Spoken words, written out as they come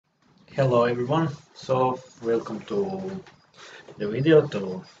Hello everyone, so welcome to the video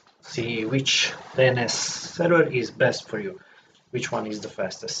to see which DNS server is best for you, which one is the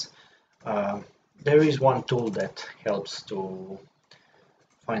fastest. There is one tool that helps to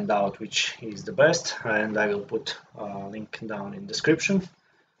find out which is the best, and I will put a link down in description.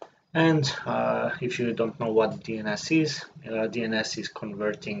 And if you don't know what DNS is, DNS is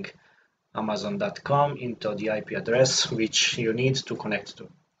converting Amazon.com into the IP address which you need to connect to.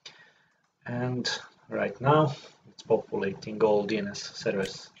 And right now it's populating all DNS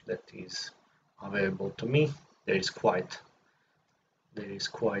servers that is available to me. There is quite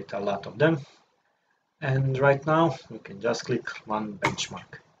a lot of them, and right now we can just click on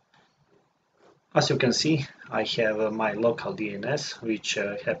benchmark. As you can see, I have my local DNS, which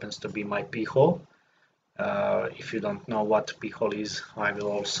happens to be my p-hole. If you don't know what p-hole is, I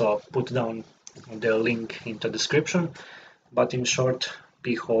will also put down the link into the description, but in short,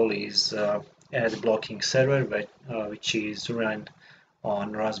 p-hole is ad blocking server which is run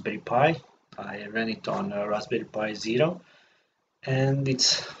on Raspberry Pi. I ran it on Raspberry Pi Zero, and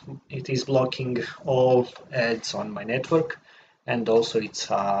it is blocking all ads on my network, and also it's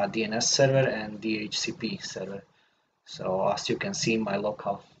a DNS server and DHCP server. So as you can see, my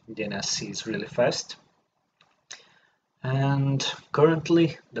local DNS is really fast, and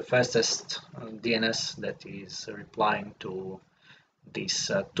currently the fastest DNS that is replying to this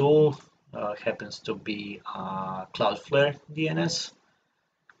tool happens to be Cloudflare DNS.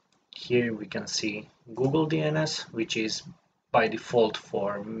 Here we can see Google DNS, which is by default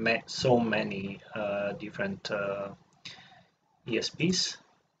for so many different ESPs.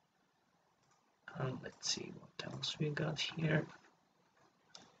 Let's see what else we got here.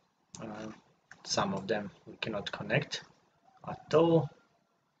 Some of them we cannot connect at all.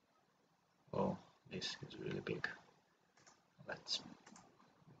 Oh, this is really big.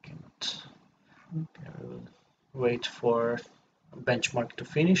 Okay, we will wait for benchmark to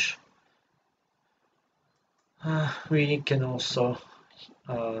finish. We can also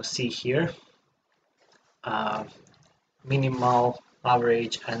see here minimal,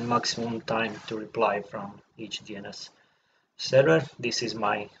 average, and maximum time to reply from each DNS server. This is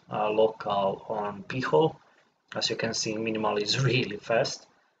my local on p-hole. As you can see, minimal is really fast,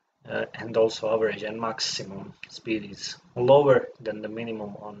 and also average and maximum speed is lower than the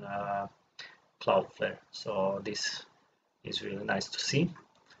minimum on Cloudflare. So this is really nice to see.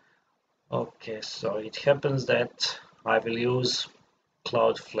 Okay, so it happens that I will use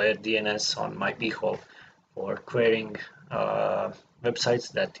Cloudflare DNS on my p-hole for querying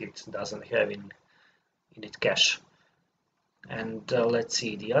websites that it doesn't have in its cache. And let's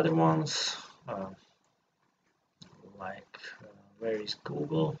see the other ones, where is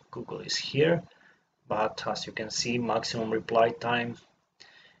Google? Google is here, but as you can see, maximum reply time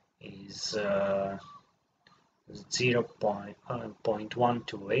is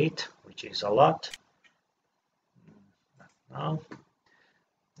 0.128, which is a lot now.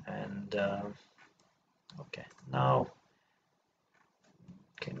 And okay, now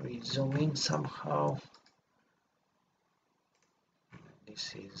can we zoom in somehow?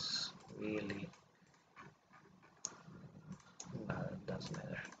 This is really it doesn't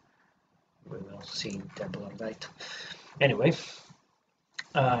matter. We will see in table of light. Anyway,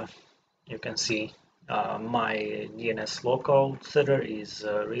 you can see my DNS local server is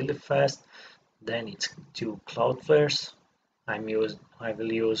really fast. Then it's two Cloudflares. I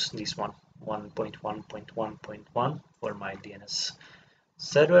will use this one 1.1.1.1 for my DNS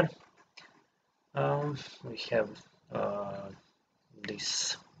server. We have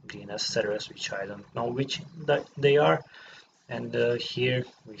these DNS servers which I don't know which they are, and here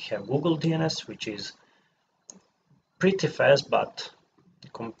we have Google DNS, which is pretty fast, but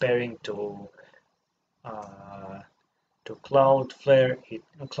comparing to Cloudflare,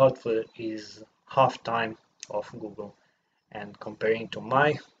 Cloudflare is half time of Google, and comparing to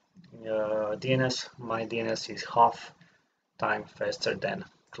my DNS, my DNS is half time faster than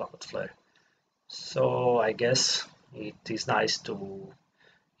Cloudflare. So I guess it is nice to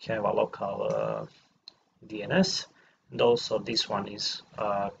have a local DNS, and also this one is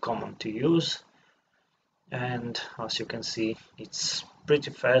common to use, and as you can see, it's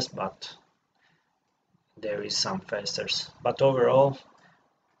pretty fast, but there is some fasters. But overall,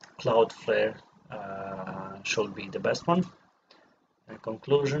 Cloudflare should be the best one. In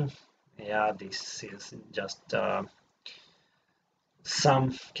conclusion, yeah, this is just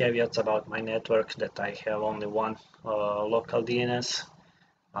some caveats about my network, that I have only one local DNS.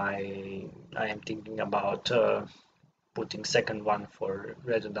 I am thinking about putting second one for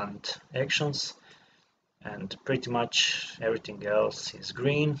redundant actions, and pretty much everything else is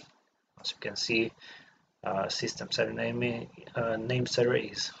green. As you can see, system server name server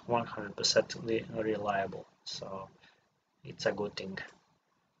is 100% reliable, so it's a good thing.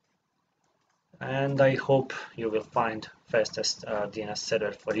 And I hope you will find fastest DNS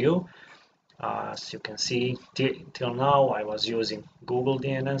server for you. As you can see, till now I was using Google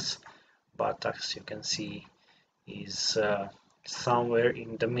DNS, but as you can see is somewhere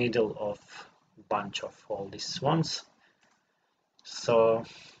in the middle of bunch of all these ones. So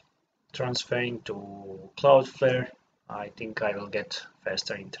transferring to Cloudflare, I think I will get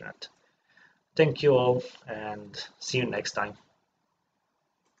faster internet. Thank you all and see you next time.